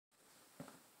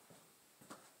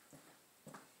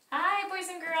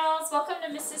and girls, welcome to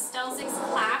Mrs. Stelzig's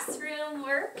classroom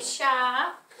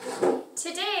workshop.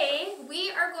 Today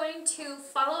we are going to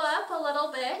follow up a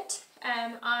little bit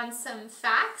on some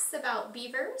facts about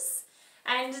beavers,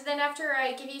 and then after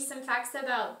I give you some facts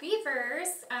about beavers,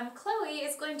 Chloe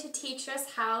is going to teach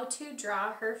us how to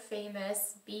draw her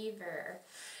famous beaver.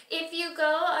 If you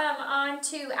go on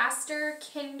to Aster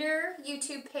Kinder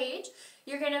YouTube page,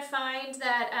 you're going to find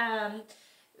that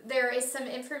there is some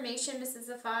information Mrs.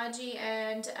 Afagi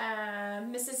and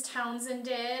Mrs. Townsend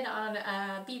did on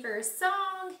a beaver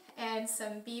song and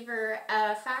some beaver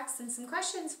facts and some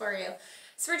questions for you.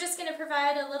 So we're just going to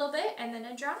provide a little bit and then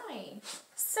a drawing.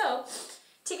 So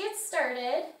to get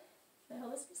started, can I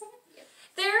hold this for a second? Yeah.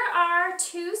 There are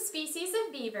two species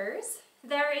of beavers.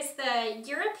 There is the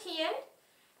European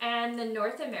and the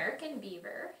North American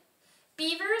beaver.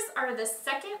 Beavers are the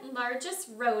second largest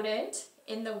rodent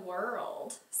in the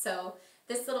world. So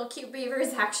this little cute beaver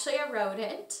is actually a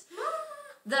rodent.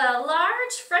 The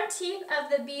large front teeth of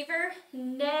the beaver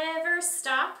never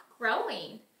stop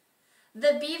growing.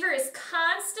 The beaver is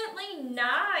constantly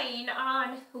gnawing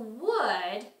on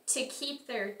wood to keep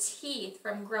their teeth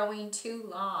from growing too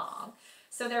long.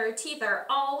 So their teeth are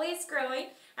always growing,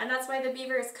 and that's why the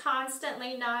beaver is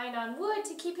constantly gnawing on wood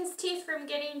to keep his teeth from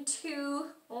getting too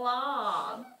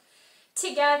long.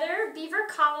 Together, beaver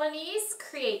colonies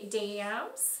create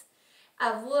dams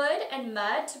of wood and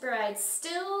mud to provide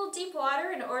still, deep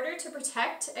water in order to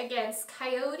protect against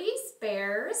coyotes,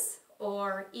 bears,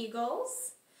 or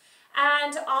eagles.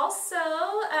 And also,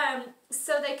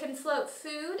 so they can float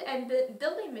food and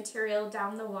building material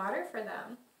down the water for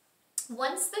them.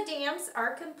 Once the dams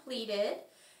are completed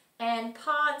and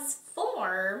ponds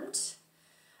formed,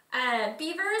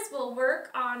 beavers will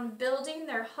work on building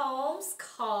their homes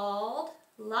called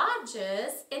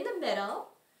lodges in the middle.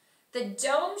 The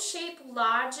dome-shaped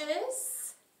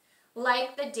lodges,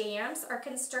 like the dams, are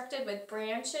constructed with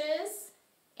branches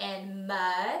and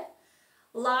mud.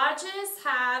 Lodges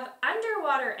have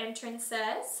underwater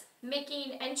entrances,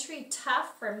 making entry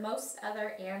tough for most other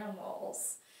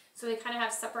animals. So they kind of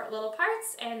have separate little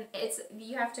parts, and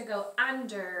you have to go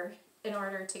under in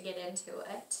order to get into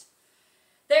it.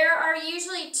 There are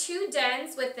usually two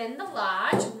dens within the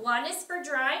lodge. One is for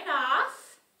drying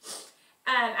off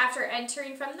after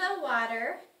entering from the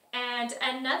water, and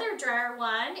another drier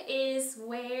one is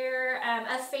where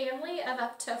a family of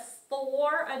up to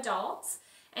 4 adults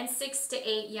and 6 to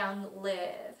 8 young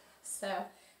live. So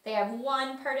they have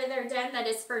one part of their den that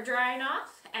is for drying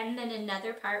off, and then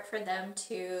another part for them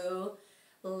to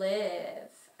live.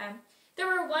 There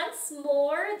were once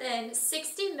more than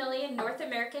 60 million North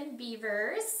American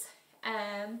beavers,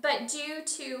 but due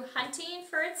to hunting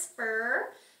for its fur,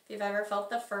 if you've ever felt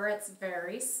the fur, it's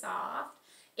very soft,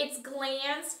 its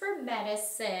glands for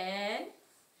medicine,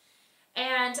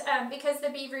 and because the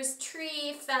beaver's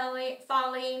tree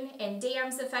falling and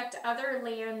dams affect other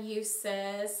land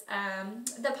uses,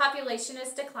 the population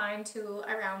has declined to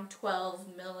around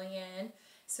 12 million.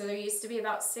 So there used to be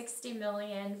about 60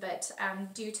 million, but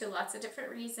due to lots of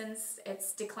different reasons,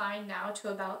 it's declined now to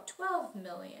about 12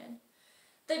 million.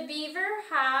 The beaver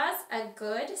has a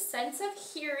good sense of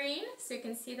hearing, so you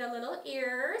can see the little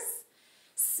ears,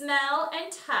 smell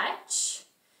and touch.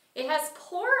 It has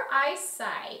poor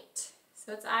eyesight,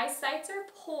 so its eyesights are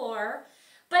poor,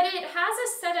 but it has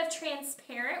a set of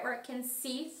transparent where it can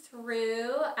see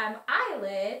through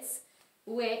eyelids,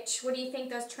 which, what do you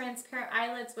think those transparent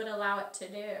eyelids would allow it to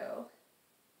do?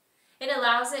 It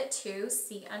allows it to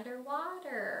see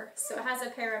underwater. So it has a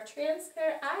pair of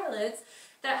transparent eyelids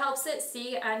that helps it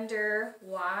see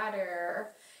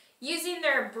underwater. Using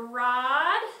their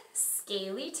broad,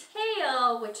 scaly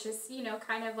tail, which is, you know,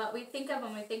 kind of what we think of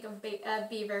when we think of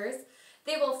beavers,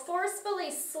 they will forcefully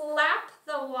slap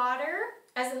the water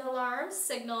as an alarm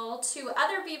signal to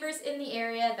other beavers in the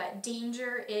area that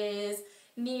danger is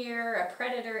near, a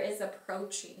predator is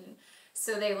approaching.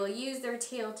 So they will use their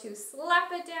tail to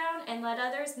slap it down and let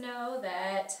others know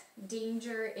that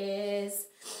danger is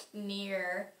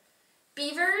near.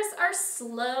 Beavers are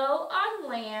slow on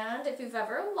land, if you've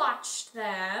ever watched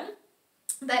them,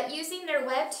 but using their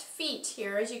webbed feet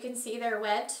here, as you can see their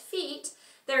webbed feet,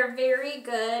 they're very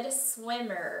good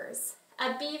swimmers.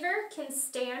 A beaver can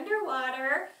stay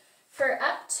underwater for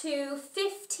up to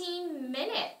 15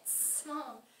 minutes.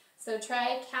 Mom. So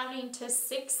try counting to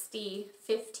 60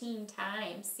 15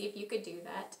 times. See if you could do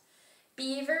that.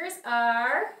 Beavers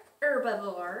are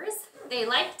herbivores. They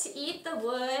like to eat the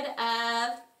wood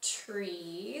of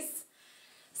trees.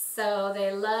 So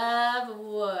they love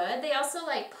wood. They also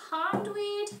like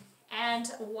pondweed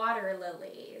and water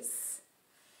lilies.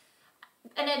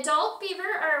 An adult beaver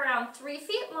are around 3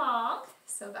 feet long,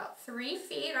 so about 3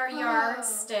 feet our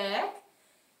yardstick,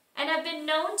 and have been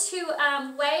known to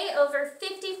weigh over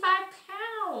 55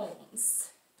 pounds.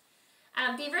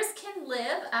 Beavers can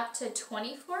live up to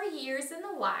 24 years in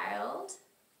the wild.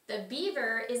 The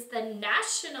beaver is the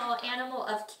national animal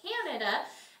of Canada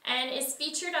and is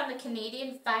featured on the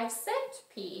Canadian 5-cent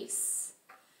piece.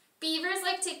 Beavers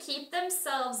like to keep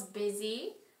themselves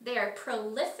busy. They are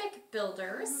prolific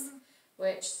builders,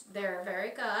 which they're very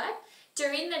good,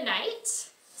 during the night.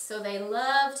 So they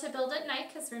love to build at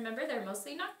night because remember, they're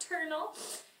mostly nocturnal.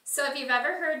 So if you've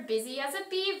ever heard busy as a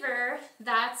beaver,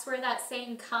 that's where that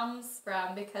saying comes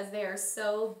from because they are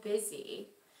so busy.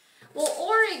 Well,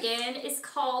 Oregon is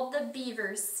called the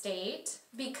Beaver State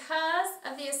because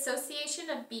of the association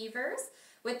of beavers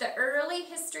with the early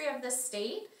history of the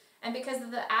state and because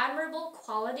of the admirable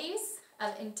qualities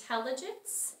of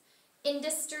intelligence,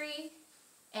 industry,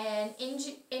 and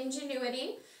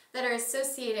ingenuity that are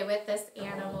associated with this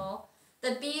animal.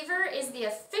 The beaver is the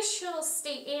official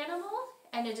state animal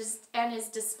and is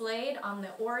displayed on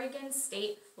the Oregon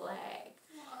state flag.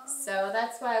 Wow. So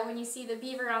that's why when you see the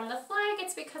beaver on the flag,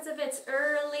 it's because of its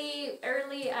early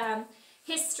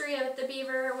history of the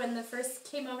beaver when they first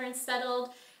came over and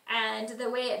settled, and the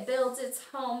way it builds its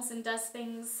homes and does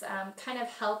things kind of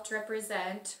helped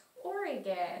represent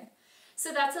Oregon.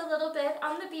 So that's a little bit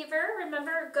on the beaver.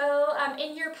 Remember, go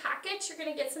in your package, you're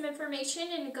going to get some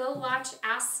information and go watch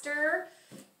Aster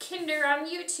Kinder on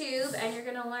YouTube, and you're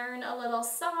going to learn a little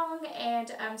song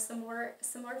and some more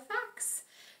facts.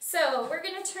 So we're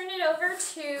going to turn it over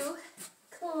to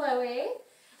Chloe,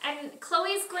 and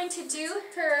Chloe's going to do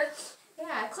her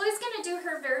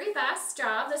very best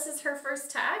job. This is her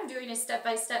first time doing a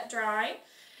step-by-step drawing,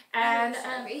 and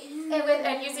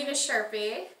using a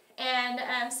Sharpie.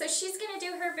 And so she's going to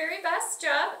do her very best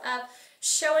job of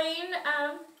showing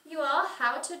you all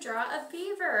how to draw a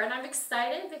beaver. And I'm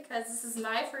excited because this is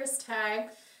my first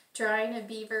time drawing a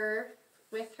beaver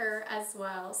with her as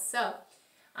well. So,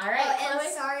 all right, Chloe.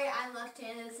 And sorry, I'm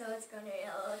left-handed, so it's going to be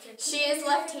a little tricky. She is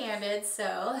left-handed,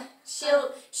 so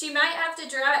she might have to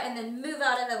draw it and then move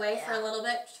out of the way for a little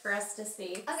bit for us to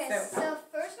see. Okay, so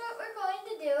first what we're going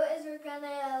to do is we're going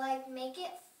to make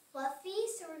it fluffy,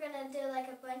 so we're going to do a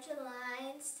bunch of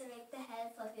lines to make the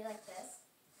head fluffy like this.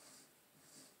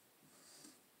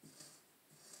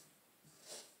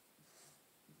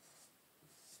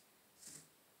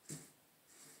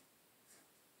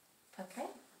 Okay,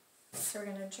 so we're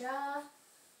going to draw.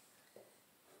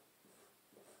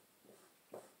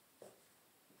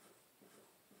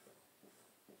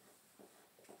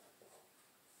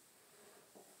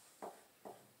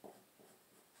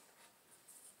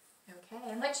 Okay,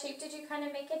 and what shape did you kind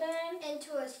of make it in?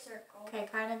 Into a circle. Okay,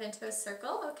 kind of into a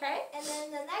circle, okay. And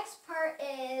then the next part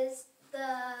is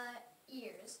the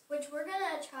ears, which we're going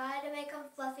to try to make them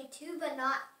fluffy too, but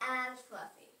not as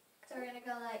fluffy. So we're going to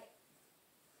go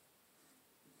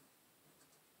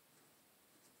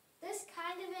this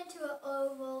kind of into an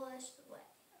ovalish way.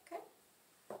 Okay.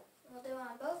 We'll do it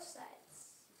on both sides.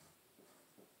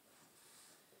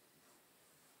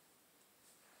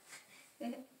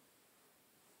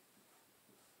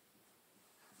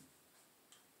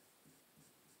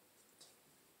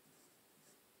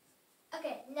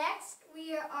 Okay, next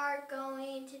we are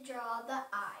going to draw the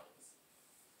eyes.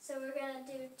 So we're going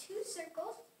to do 2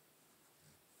 circles.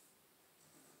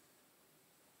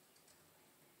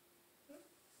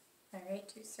 All right,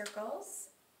 2 circles.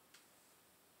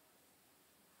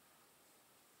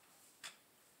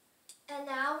 And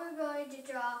now we're going to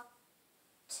draw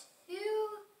 2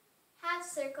 half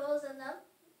circles in them,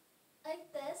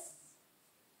 like this.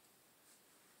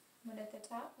 One at the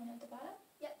top, one at the bottom?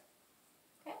 Yep.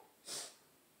 Okay.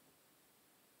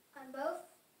 On both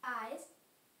eyes.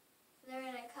 And they're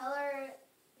going to color,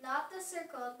 not the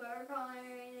circles, but we're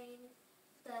coloring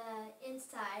the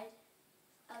inside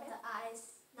of the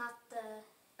eyes, not the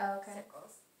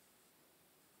circles.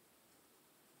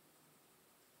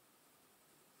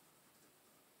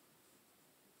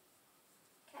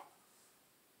 Okay.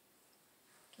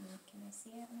 Can I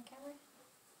see it on the camera?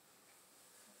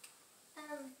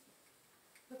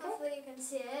 Hopefully you can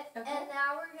see it. Okay. And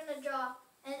now we're going to draw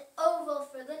an oval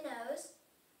for the nose.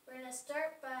 We're going to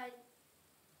start by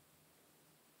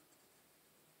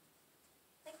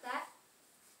like that.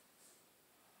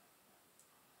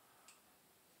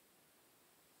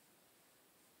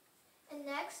 And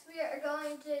next we are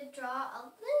going to draw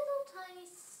a little tiny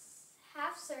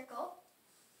half circle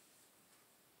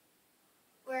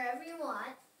wherever you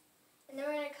want. And then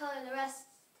we're going to color the rest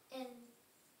in.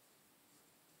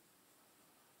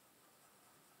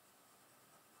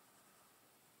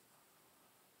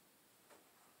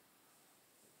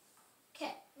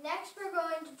 Okay, next we're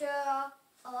going to draw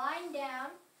a line down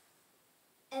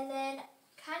and then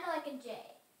kind of like a J.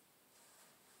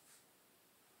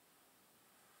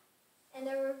 And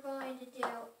then we're going to do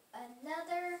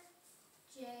another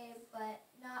J, but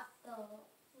not the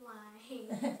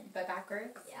line. But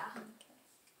backwards? Yeah. Okay.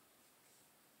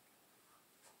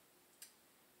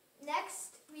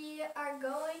 Next, we are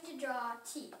going to draw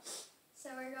teeth. So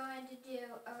we're going to do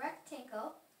a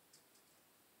rectangle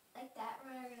like that.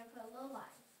 We're going to put a little line.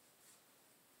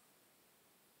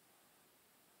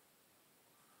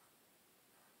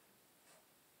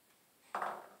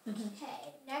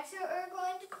 Okay, next what we're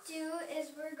going to do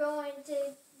is we're going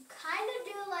to kind of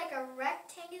do like a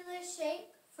rectangular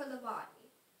shape for the body.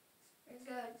 We're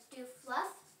going to do fluff.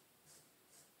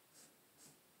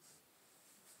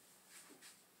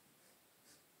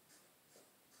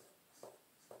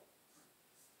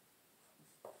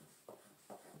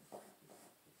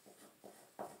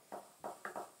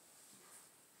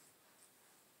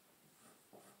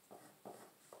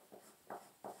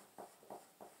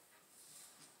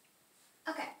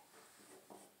 Okay.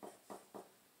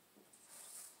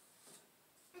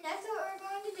 Next what we're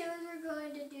going to do is we're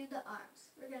going to do the arms.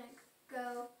 We're going to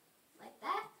go like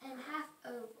that and half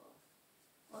oval.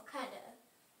 Well, kind of.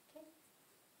 Okay.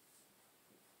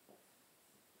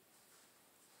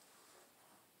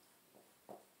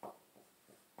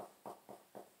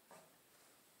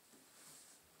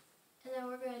 And then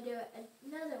we're going to do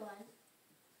another one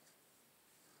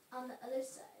on the other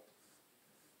side.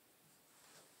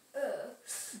 Ugh.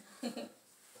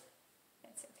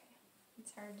 It's okay.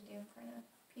 It's hard to do in front of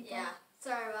people. Yeah,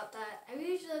 sorry about that. I'm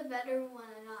usually better when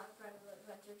I'm not in front of a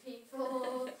bunch of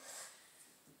people.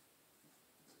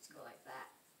 Just go like that.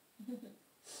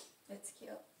 It's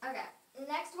cute. Okay,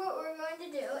 next what we're going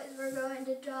to do is we're going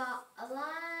to draw a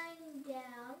line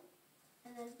down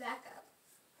and then back up.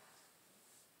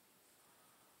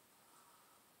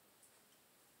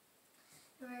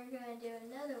 And we're going to do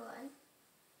another one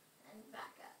and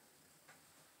back up.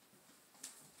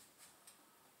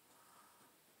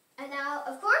 And now,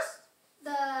 of course,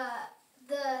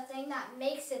 the thing that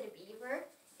makes it a beaver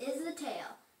is the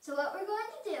tail. So what we're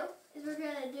going to do is we're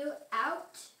going to do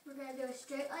out. We're going to do a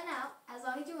straight line out, as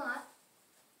long as you want.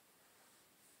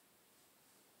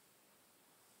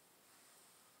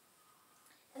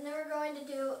 And then we're going to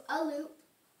do a loop.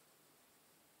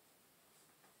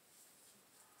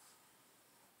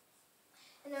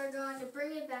 And then we're going to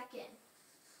bring it back in.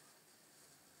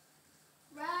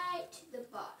 Right to the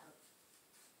bottom.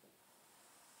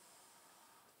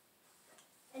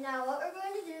 And now what we're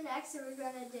going to do next is we're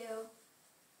going to do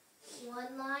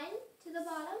one line to the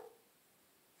bottom,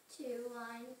 two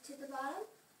lines to the bottom,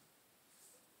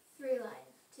 three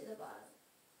lines to the bottom.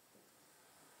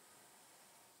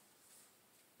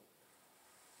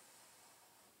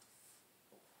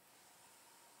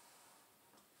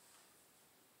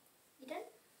 You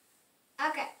done?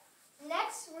 Okay.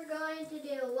 Next we're going to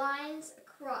do lines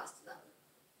across them.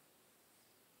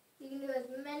 You can do as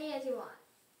many as you want.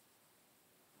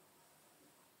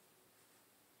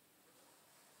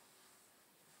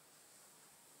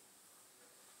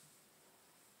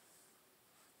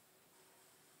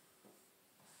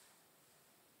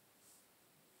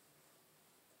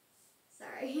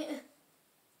 Sorry.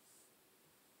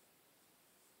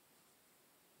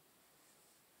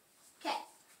 Okay,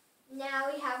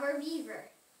 now we have our beaver.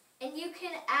 And you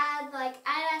can add like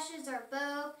eyelashes or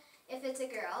bow if it's a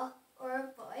girl or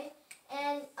a boy.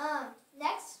 And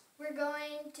next we're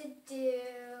going to do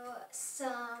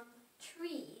some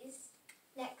trees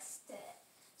next to it.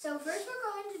 So first what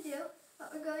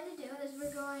we're going to do is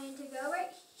we're going to go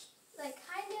right, like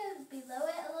kind of below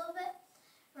it a little bit.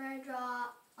 We're going to draw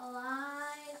a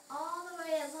line all the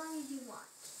way as long as you want.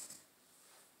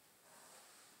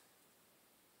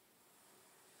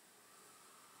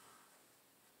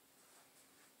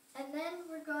 And then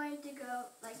we're going to go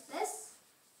like this.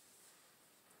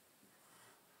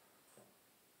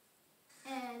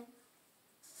 And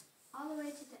all the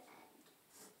way to the end.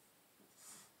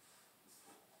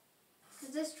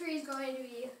 Because this tree is going to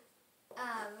be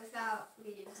without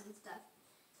leaves and stuff.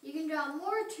 You can draw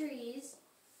more trees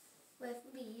with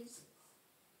leaves.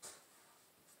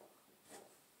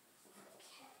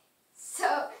 Okay.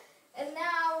 So, and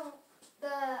now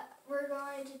we're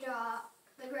going to draw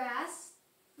the grass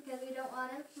because we don't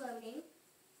want it floating.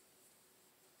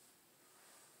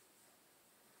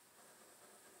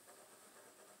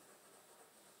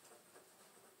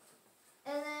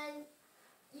 And then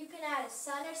you can add a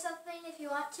sun or something if you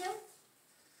want to.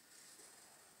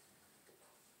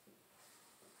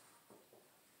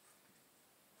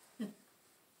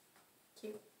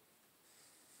 Cute.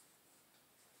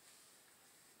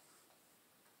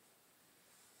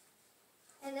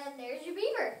 then there's your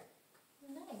beaver.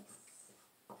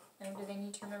 Nice. And do they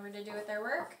need to remember to do with their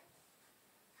work?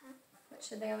 Huh? What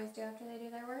should they always do after they do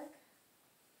their work?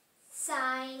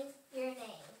 Sign your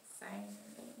name. Sign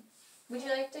your name. Would you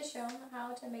like to show them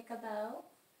how to make a bow?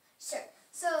 Sure.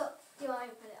 So, do you want me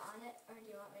to put it on it, or do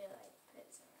you want me to like put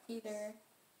it somewhere else? Either.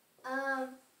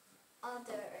 I'll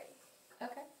do it right here.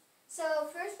 Okay. So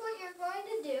first, what you're going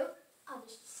to do,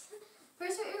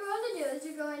 first what you're going to do is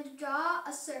you're going to draw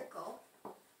a circle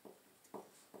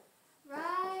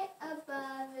right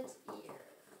above its ear.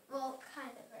 Well,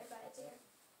 kind of right by its ear.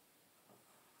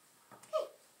 Okay.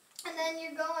 And then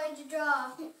you're going to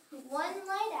draw one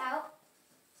light out.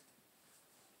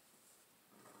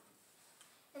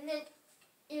 And then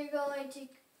you're going to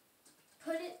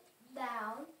put it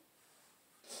down,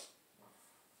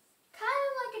 kind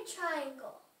of like a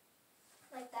triangle,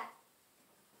 like that.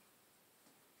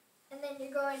 And then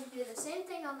you're going to do the same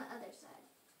thing on the other side.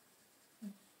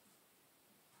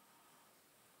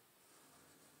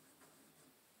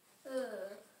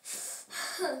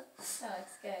 That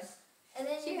looks good. And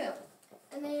then Cute.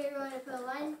 you're going to put a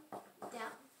line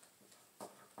down.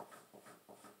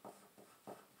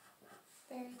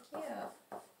 Very cute.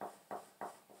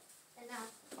 And now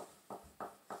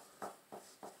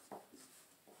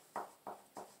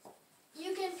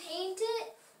you can paint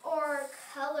it or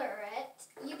color it.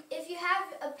 If you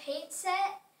have a paint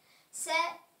set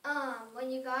when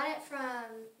you got it from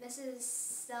Mrs.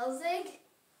 Stelzig,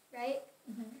 right?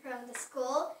 Mm-hmm. From the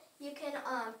school, you can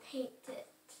paint it.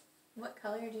 What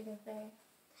color do you think they?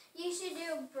 You should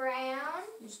do brown.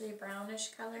 Usually a brownish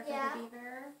color for Yeah. the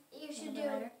beaver. You should A do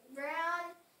little lighter.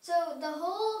 brown. So the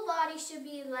whole body should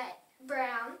be like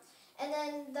brown, and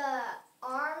then the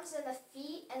arms and the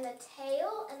feet and the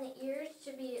tail and the ears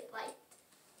should be light.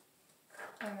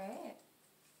 All right.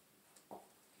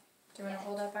 Do you want to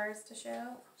hold up ours to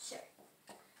show? Sure.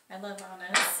 I love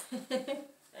honest.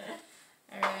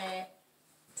 All right.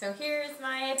 So here's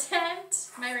my attempt,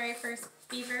 my very first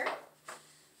beaver.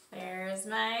 There's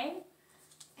mine.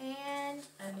 And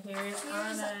Here's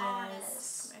Honest.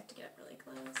 honest. I have to get up really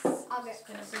close. I'll get Just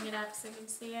gonna bring it up so you can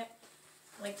see it.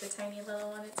 Like the tiny little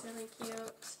one, it's really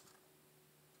cute.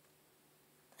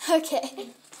 Okay.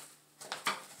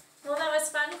 Well, that was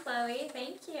fun, Chloe.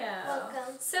 Thank you.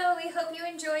 Welcome. So we hope you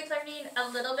enjoyed learning a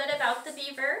little bit about the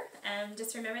beaver.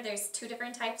 Just remember there's 2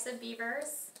 different types of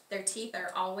beavers. Their teeth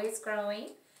are always growing.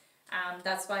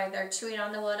 That's why they're chewing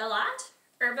on the wood a lot.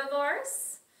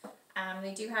 Herbivores.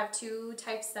 They do have 2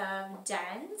 types of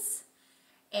dens.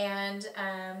 And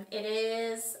it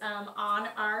is on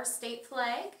our state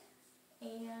flag.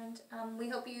 And we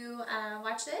hope you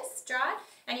watch this, draw it,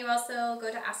 and you also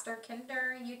go to Astor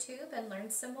Kinder YouTube and learn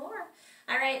some more.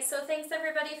 All right, so thanks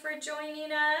everybody for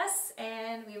joining us,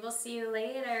 and we will see you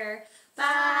later.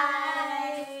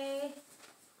 Bye.